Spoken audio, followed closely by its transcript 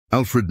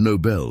Alfred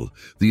Nobel,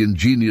 the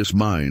ingenious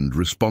mind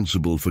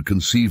responsible for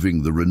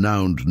conceiving the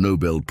renowned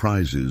Nobel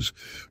Prizes,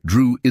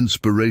 drew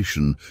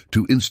inspiration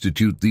to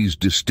institute these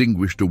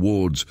distinguished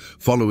awards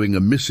following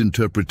a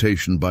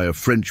misinterpretation by a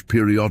French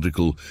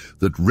periodical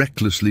that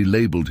recklessly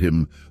labeled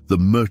him the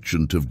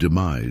Merchant of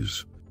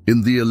Demise.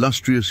 In the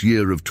illustrious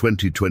year of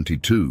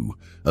 2022,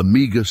 a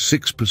meager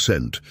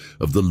 6%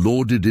 of the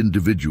lauded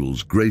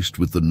individuals graced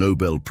with the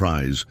Nobel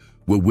Prize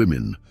were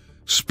women,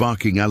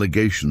 sparking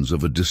allegations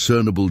of a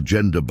discernible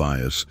gender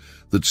bias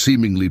that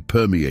seemingly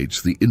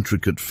permeates the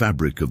intricate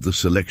fabric of the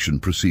selection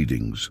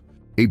proceedings.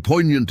 A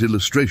poignant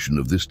illustration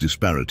of this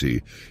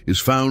disparity is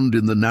found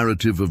in the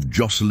narrative of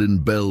Jocelyn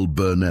Bell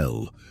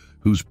Bernell,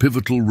 whose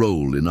pivotal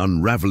role in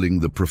unraveling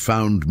the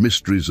profound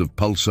mysteries of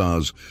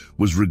pulsars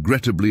was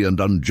regrettably and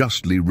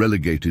unjustly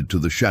relegated to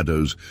the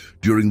shadows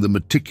during the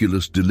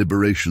meticulous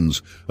deliberations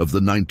of the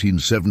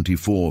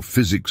 1974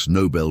 Physics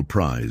Nobel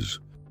Prize.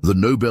 The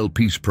Nobel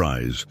Peace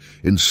Prize,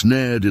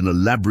 ensnared in a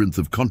labyrinth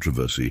of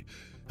controversy,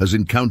 has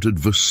encountered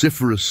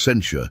vociferous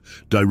censure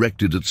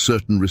directed at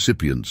certain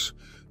recipients,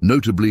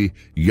 notably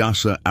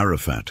Yasser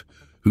Arafat,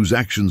 whose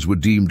actions were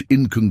deemed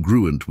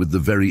incongruent with the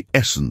very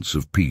essence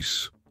of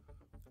peace.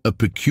 A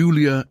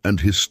peculiar and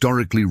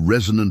historically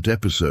resonant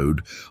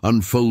episode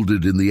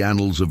unfolded in the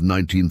annals of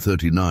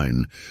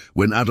 1939,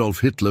 when Adolf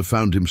Hitler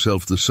found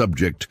himself the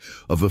subject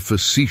of a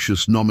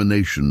facetious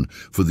nomination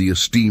for the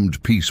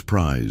esteemed Peace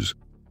Prize,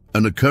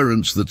 an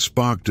occurrence that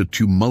sparked a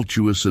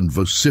tumultuous and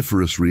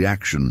vociferous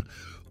reaction,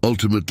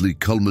 ultimately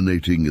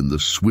culminating in the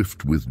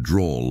swift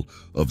withdrawal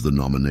of the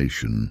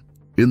nomination.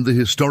 In the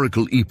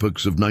historical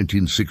epochs of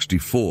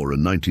 1964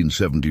 and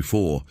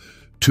 1974,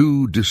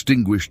 two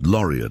distinguished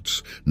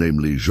laureates,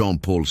 namely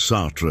Jean-Paul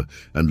Sartre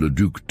and Le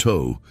Duc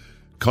Tho,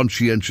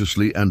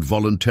 conscientiously and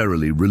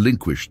voluntarily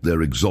relinquished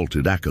their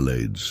exalted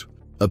accolades.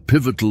 A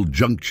pivotal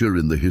juncture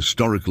in the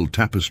historical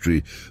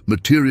tapestry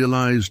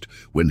materialized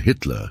when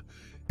Hitler,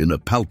 in a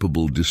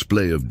palpable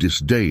display of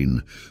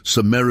disdain,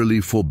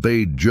 summarily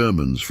forbade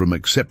Germans from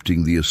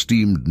accepting the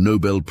esteemed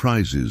Nobel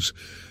Prizes,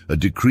 a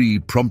decree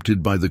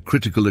prompted by the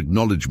critical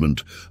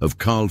acknowledgement of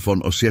Karl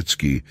von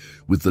Ossietzky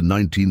with the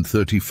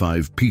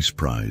 1935 Peace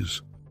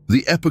Prize.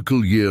 The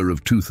epical year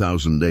of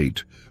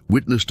 2008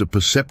 witnessed a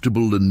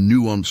perceptible and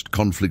nuanced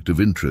conflict of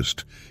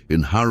interest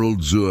in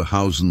Harald zur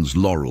Hausen's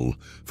laurel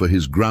for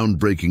his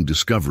groundbreaking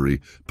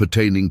discovery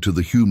pertaining to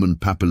the human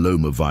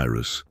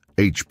papillomavirus,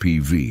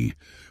 HPV,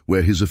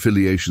 where his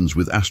affiliations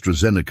with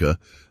AstraZeneca,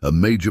 a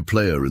major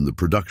player in the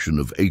production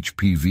of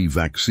HPV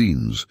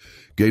vaccines,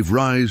 gave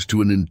rise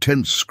to an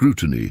intense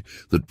scrutiny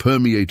that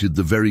permeated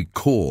the very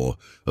core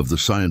of the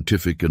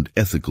scientific and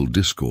ethical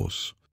discourse.